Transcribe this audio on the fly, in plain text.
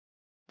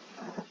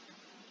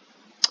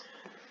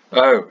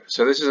Oh,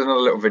 so this is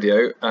another little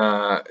video.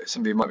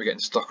 Some of you might be getting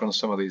stuck on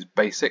some of these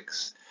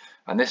basics,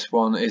 and this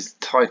one is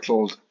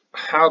titled,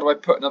 "How do I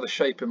put another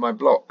shape in my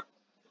block?"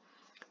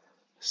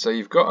 So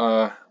you've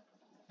got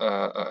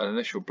an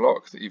initial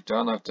block that you've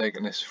done. I've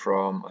taken this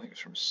from, I think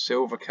it's from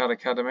Silvercad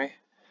Academy.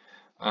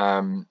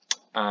 What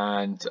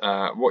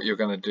you're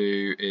going to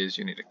do is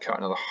you need to cut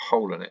another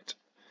hole in it.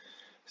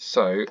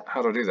 So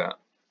how do I do that?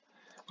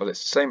 Well,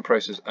 it's the same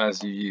process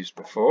as you used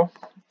before.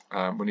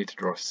 We need to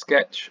draw a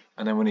sketch,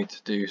 and then we need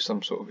to do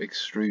some sort of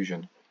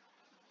extrusion.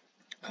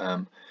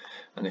 And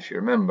if you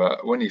remember,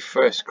 when you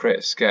first create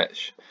a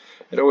sketch,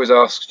 it always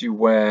asks you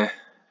where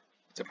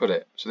to put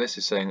it. So this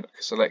is saying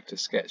select a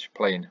sketch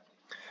plane.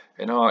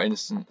 In our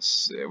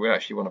instance, we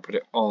actually want to put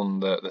it on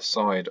the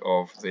side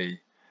of the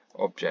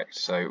object.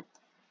 So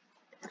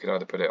we could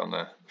either put it on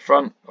the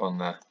front, on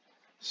the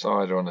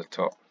side, or on the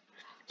top.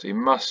 So you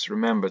must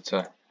remember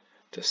to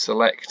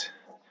select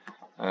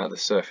the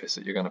surface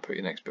that you're going to put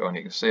your next bit on.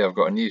 You can see I've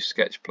got a new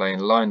sketch plane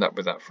lined up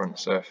with that front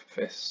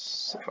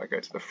surface. If I go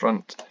to the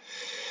front,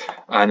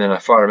 and then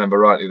if I remember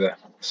rightly, the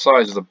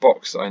size of the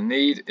box that I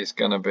need is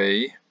going to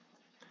be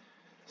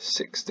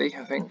 60,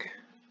 I think,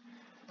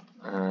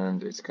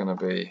 and it's going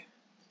to be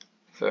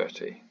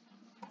 30.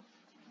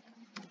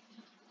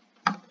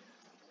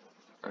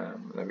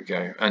 There we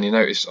go. And you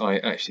notice I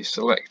actually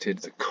selected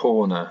the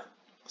corner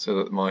so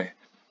that my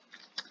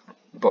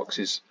box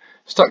is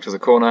stuck to the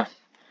corner.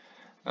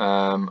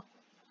 I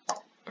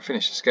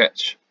finish the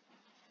sketch,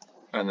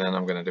 and then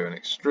I'm going to do an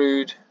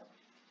extrude.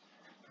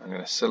 I'm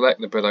going to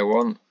select the bit I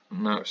want.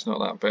 No, it's not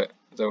that bit.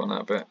 I don't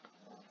want that bit.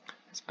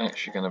 It's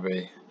actually going to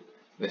be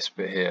this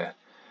bit here.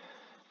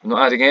 I'm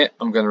not adding it.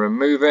 I'm going to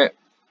remove it.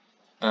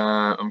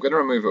 I'm going to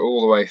remove it all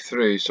the way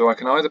through. So I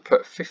can either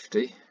put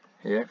 50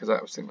 here, because I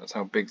think that's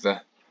how big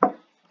the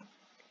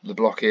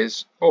block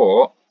is,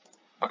 or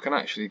I can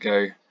actually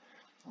go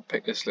and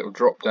pick this little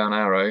drop down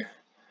arrow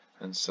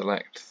and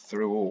select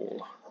through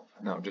all,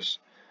 and that'll just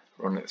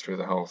run it through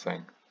the whole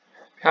thing.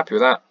 If you're happy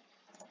with that,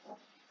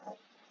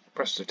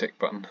 press the tick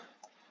button,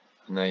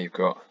 and there you've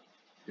got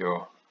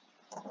your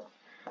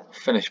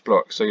finished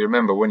block. So you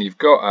remember, when you've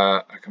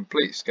got a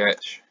complete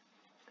sketch,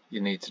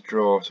 you need to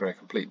draw, sorry, a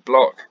complete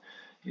block,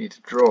 you need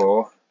to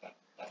draw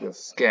your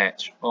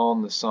sketch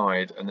on the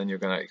side, and then you're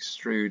going to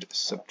extrude,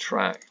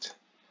 subtract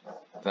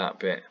that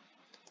bit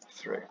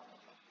through.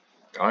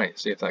 Alright,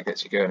 see if that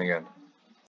gets you going again.